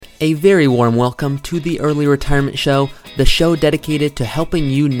A very warm welcome to the Early Retirement Show, the show dedicated to helping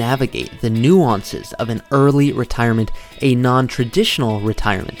you navigate the nuances of an early retirement, a non-traditional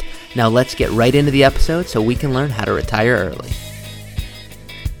retirement. Now let's get right into the episode so we can learn how to retire early.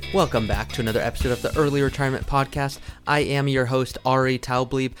 Welcome back to another episode of the Early Retirement Podcast. I am your host, Ari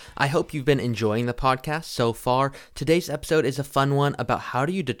Taubleib. I hope you've been enjoying the podcast so far. Today's episode is a fun one about how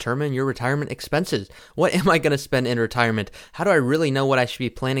do you determine your retirement expenses? What am I going to spend in retirement? How do I really know what I should be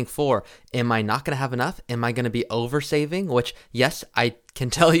planning for? Am I not going to have enough? Am I going to be oversaving? Which, yes, I can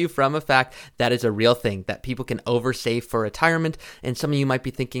tell you from a fact that is a real thing, that people can oversave for retirement. And some of you might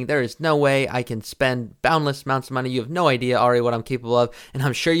be thinking, there is no way I can spend boundless amounts of money. You have no idea, Ari, what I'm capable of. And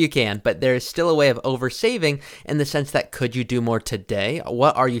I'm sure you can, but there is still a way of oversaving in the sense that could you do more today?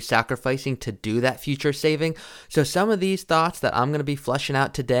 What are you sacrificing to do that future saving? So some of these thoughts that I'm going to be fleshing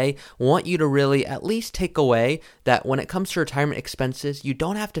out today want you to really at least take away that when it comes to retirement expenses, you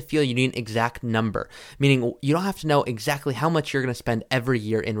don't have to feel you need an exact number, meaning you don't have to know exactly how much you're going to spend every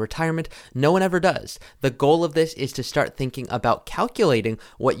year in retirement. No one ever does. The goal of this is to start thinking about calculating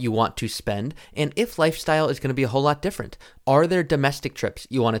what you want to spend and if lifestyle is going to be a whole lot different. Are there domestic trips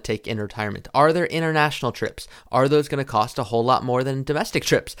you want to take in retirement? Are there international trips? Are those going to cost a whole lot more than domestic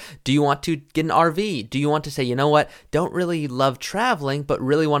trips? Do you want to get an RV? Do you want to say, you know what, don't really love traveling, but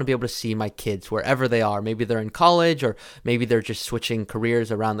really want to be able to see my kids wherever they are? Maybe they're in college or maybe they're just switching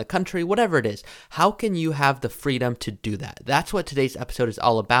careers around the country, whatever it is. How can you have the freedom to do that? That's what today's episode is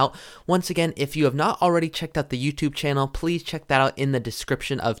all about. Once again, if you have not already checked out the YouTube channel, please check that out in the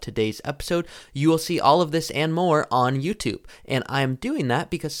description of today's episode. You will see all of this and more on YouTube. And I'm doing that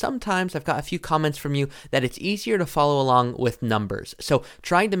because sometimes I've got a few comments from you that it's easier to follow along with numbers. So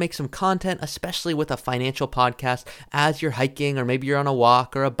trying to make some content, especially with a financial podcast, as you're hiking or maybe you're on a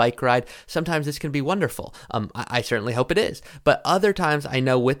walk or a bike ride, sometimes this can be wonderful. I certainly hope it is. But other times I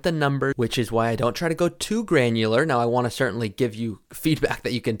know with the numbers, which is why I don't try to go too granular. Now I want to certainly give you feedback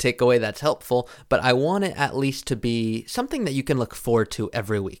that you can take away that's helpful, but I want it at least to be something that you can look forward to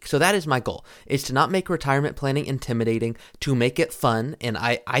every week. So that is my goal, is to not make retirement planning intimidating, to make it fun. And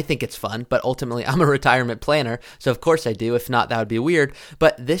I think it's fun, but ultimately I'm a retirement planner. So of course I do. If not, that would be weird.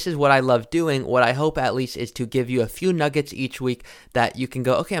 But this is what I love doing. What I hope at least is to give you a few nuggets each week that you can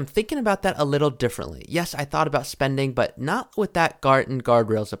go, okay, I'm thinking about that a little differently. Yes, I thought about spending, but not with that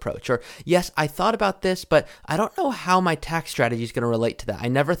guardrails approach. Or yes, I thought about this, but I don't know how my tax strategy is going to relate to that. I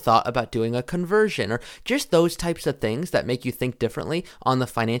never thought about doing a conversion, or just those types of things that make you think differently on the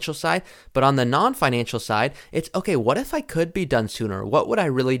financial side. But on the non-financial side, it's okay, what if I could be done sooner? What would I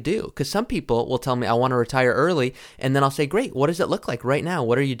really do? Because some people will tell me I want to retire early, and then I'll say, great, what does it look like right now?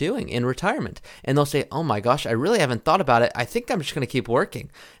 What are you doing in retirement? And they'll say, oh my gosh, I really haven't thought about it. I think I'm just going to keep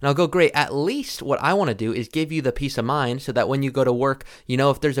working. And I'll go, great, at least what I want to do is give you the peace of mind so that when you go to work, you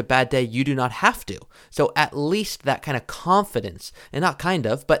know, if there's a bad day, you do not have to. So at least that kind of confidence, and not kind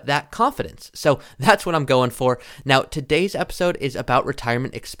of, but that confidence. So that's what I'm going for. Now, today's episode is about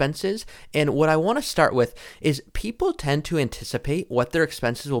retirement expenses. And what I want to start with is people tend to anticipate what their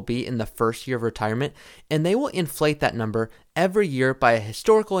expenses will be in the first year of retirement, and they will inflate that number every year by a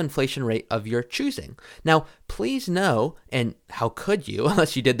historical inflation rate of your choosing. Now, please know, and how could you,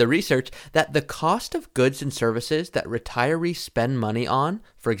 unless you did the research, that the cost of goods and services that retirees spend money on,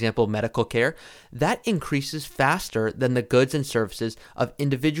 for example, medical care, that increases faster than the goods and services of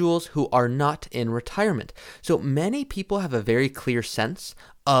individuals who are not in retirement. So many people have a very clear sense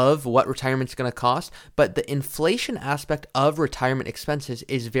of what retirement's going to cost, but the inflation aspect of retirement expenses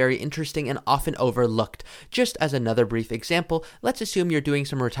is very interesting and often overlooked. Just as another brief example, let's assume you're doing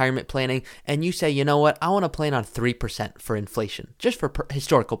some retirement planning and you say, you know what, I want to plan on 3% for inflation. Just for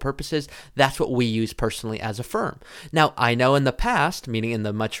historical purposes, that's what we use personally as a firm. Now, I know in the past, meaning in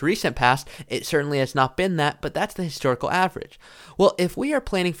the much recent past, it certainly has not been that, but that's the historical average. Well, if we are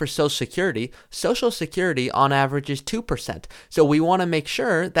planning for Social Security on average is 2%. So we want to make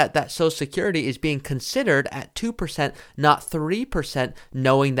sure that Social Security is being considered at 2%, not 3%,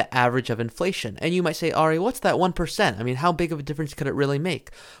 knowing the average of inflation. And you might say, Ari, what's that 1%? I mean, how big of a difference could it really make?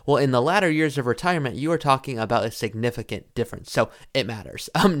 Well, in the latter years of retirement, you are talking about a significant difference. So it matters.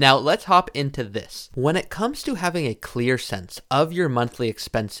 Now let's hop into this. When it comes to having a clear sense of your monthly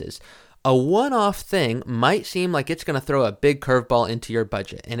expenses, a one-off thing might seem like it's going to throw a big curveball into your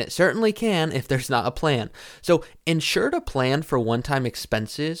budget, and it certainly can if there's not a plan. So ensure to plan for one-time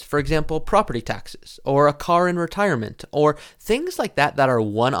expenses, for example, property taxes, or a car in retirement, or things like that that are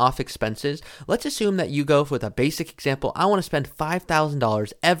one-off expenses. Let's assume that you go with a basic example. I want to spend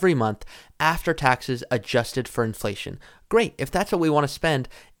 $5,000 every month after taxes adjusted for inflation. Great, if that's what we want to spend.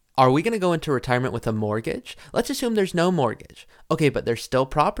 Are we going to go into retirement with a mortgage? Let's assume there's no mortgage. Okay, but there's still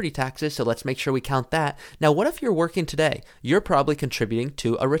property taxes, so let's make sure we count that. Now, what if you're working today? You're probably contributing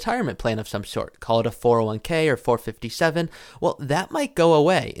to a retirement plan of some sort. Call it a 401k or 457. Well, that might go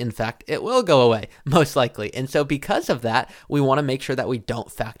away. In fact, it will go away, most likely. And so because of that, we want to make sure that we don't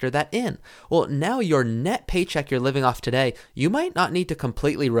factor that in. Well, now your net paycheck you're living off today, you might not need to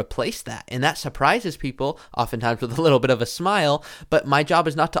completely replace that. And that surprises people, oftentimes with a little bit of a smile, but my job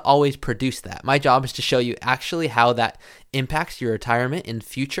is not to always produce that. My job is to show you actually how that impacts your retirement in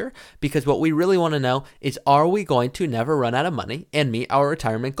future, because what we really want to know is, are we going to never run out of money and meet our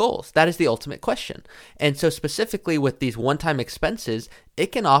retirement goals? That is the ultimate question. And so specifically with these one-time expenses,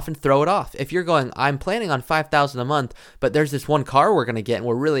 it can often throw it off. If you're going, I'm planning on $5,000 a month, but there's this one car we're going to get and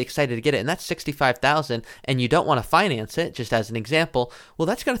we're really excited to get it, and that's $65,000, and you don't want to finance it, just as an example, well,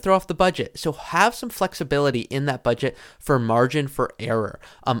 that's going to throw off the budget. So have some flexibility in that budget for margin for error.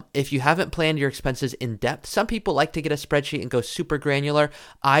 If you haven't planned your expenses in depth, some people like to get a spreadsheet and go super granular.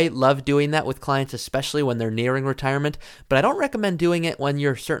 I love doing that with clients, especially when they're nearing retirement, but I don't recommend doing it when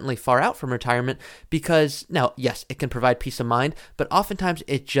you're certainly far out from retirement, because now, yes, it can provide peace of mind, but oftentimes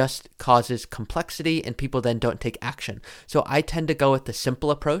it just causes complexity and people then don't take action. So I tend to go with the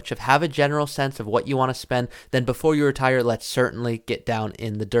simple approach of have a general sense of what you want to spend. Then before you retire, let's certainly get down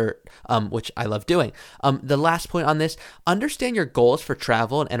in the dirt, which I love doing. The last point on this, understand your goals for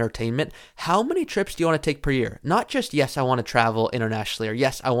travel and entertainment. How many trips do you want to take per year? Not just, yes, I want to travel internationally, or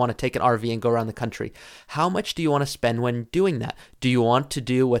yes, I want to take an RV and go around the country. How much do you want to spend when doing that? Do you want to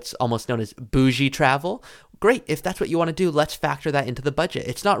do what's almost known as bougie travel? Great. If that's what you want to do, let's factor that into the budget.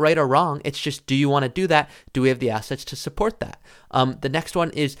 It's not right or wrong. It's just, do you want to do that? Do we have the assets to support that? The next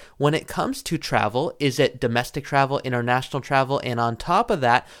one is, when it comes to travel, is it domestic travel, international travel? And on top of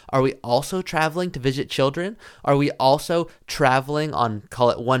that, are we also traveling to visit children? Are we also traveling on,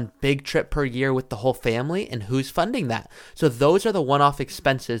 call it one big trip per year with the whole family? And who's funding that? So those are the one-off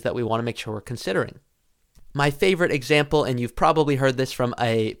expenses that we want to make sure we're considering. My favorite example, and you've probably heard this from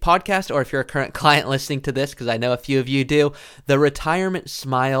a podcast, or if you're a current client listening to this, because I know a few of you do, the retirement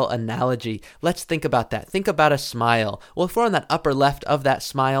smile analogy. Let's think about that. Think about a smile. Well, if we're on that upper left of that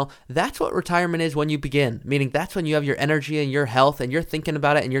smile, that's what retirement is when you begin, meaning that's when you have your energy and your health and you're thinking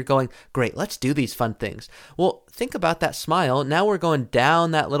about it and you're going, great, let's do these fun things. Well, think about that smile. Now we're going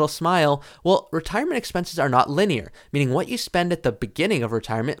down that little smile. Well, retirement expenses are not linear, meaning what you spend at the beginning of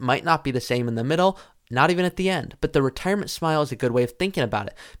retirement might not be the same in the middle, not even at the end. But the retirement smile is a good way of thinking about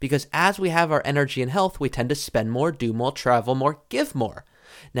it, because as we have our energy and health, we tend to spend more, do more, travel more, give more.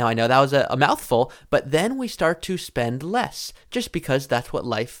 Now, I know that was a mouthful, but then we start to spend less, just because that's what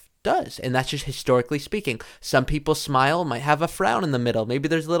life does. And that's just historically speaking. Some people smile, might have a frown in the middle. Maybe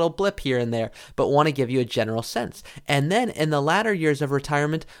there's a little blip here and there, but want to give you a general sense. And then in the latter years of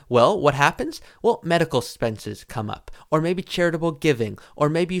retirement, well, what happens? Well, medical expenses come up, or maybe charitable giving, or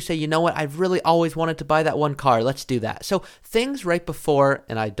maybe you say, you know what, I've really always wanted to buy that one car. Let's do that. So things right before,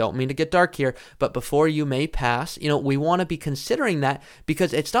 and I don't mean to get dark here, but before you may pass, we want to be considering that,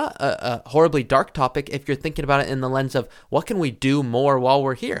 because it's not a horribly dark topic if you're thinking about it in the lens of what can we do more while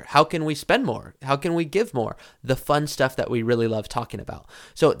we're here? How can we spend more? How can we give more? The fun stuff that we really love talking about.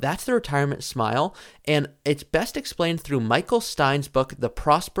 So that's the retirement smile. And it's best explained through Michael Stein's book, The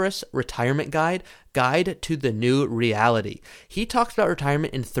Prosperous Retirement Guide to the New Reality. He talks about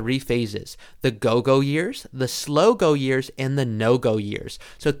retirement in 3 phases: the go-go years, the slow-go years, and the no-go years.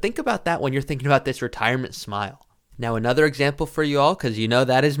 So think about that when you're thinking about this retirement smile. Now, another example for you all, because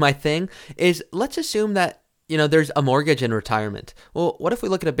that is my thing, is let's assume that there's a mortgage in retirement. Well, what if we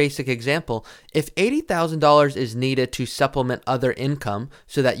look at a basic example? If $80,000 is needed to supplement other income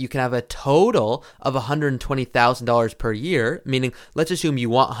so that you can have a total of $120,000 per year, meaning let's assume you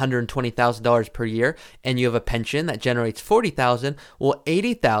want $120,000 per year and you have a pension that generates $40,000, well,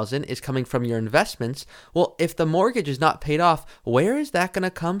 $80,000 is coming from your investments. Well, if the mortgage is not paid off, where is that going to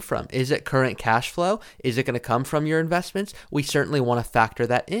come from? Is it current cash flow? Is it going to come from your investments? We certainly want to factor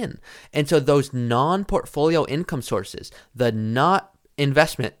that in. And so those non-portfolio income sources, the not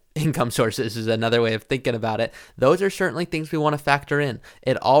investment income sources is another way of thinking about it. Those are certainly things we want to factor in.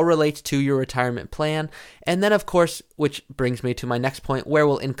 It all relates to your retirement plan. And then, of course, which brings me to my next point, where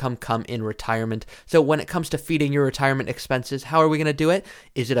will income come in retirement? So when it comes to feeding your retirement expenses, how are we going to do it?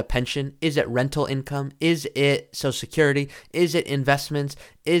 Is it a pension? Is it rental income? Is it Social Security? Is it investments?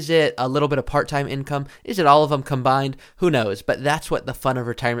 Is it a little bit of part-time income? Is it all of them combined? Who knows? But that's what the fun of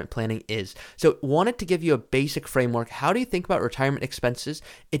retirement planning is. So wanted to give you a basic framework. How do you think about retirement expenses?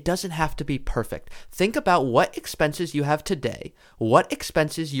 It it doesn't have to be perfect. Think about what expenses you have today, what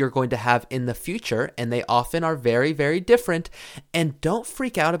expenses you're going to have in the future, and they often are very, very different. And don't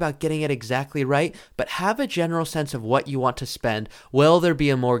freak out about getting it exactly right, but have a general sense of what you want to spend. Will there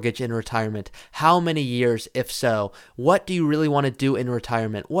be a mortgage in retirement? How many years, if so? What do you really want to do in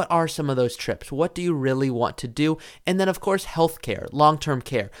retirement? What are some of those trips? What do you really want to do? And then, of course, healthcare, long-term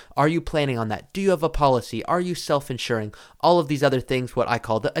care. Are you planning on that? Do you have a policy? Are you self-insuring? All of these other things, what I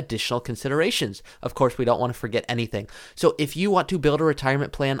call the additional considerations. Of course, we don't want to forget anything. So if you want to build a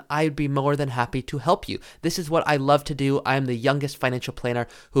retirement plan, I'd be more than happy to help you. This is what I love to do. I am the youngest financial planner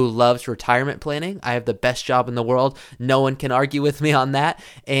who loves retirement planning. I have the best job in the world. No one can argue with me on that.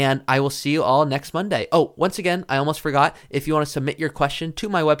 And I will see you all next Monday. Oh, once again, I almost forgot. If you want to submit your question to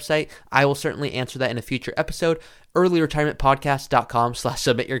my website, I will certainly answer that in a future episode.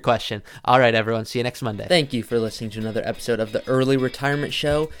 earlyretirementpodcast.com/submit your question. All right, everyone. See you next Monday. Thank you for listening to another episode of the Early Retirement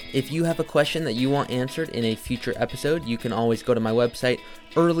Show. If you have a question that you want answered in a future episode, you can always go to my website,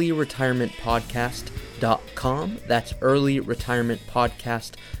 earlyretirementpodcast.com. That's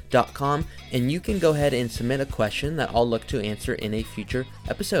earlyretirementpodcast.com. And you can go ahead and submit a question that I'll look to answer in a future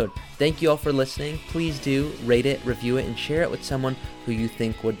episode. Thank you all for listening. Please do rate it, review it, and share it with someone who you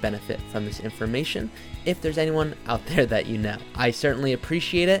think would benefit from this information. If there's anyone out there that you know, I certainly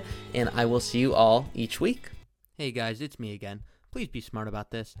appreciate it, and I will see you all each week. Hey guys, it's me again. Please be smart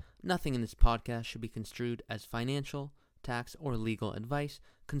about this. Nothing in this podcast should be construed as financial, tax, or legal advice.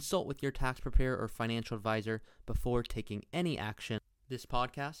 Consult with your tax preparer or financial advisor before taking any action. This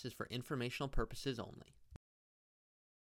podcast is for informational purposes only.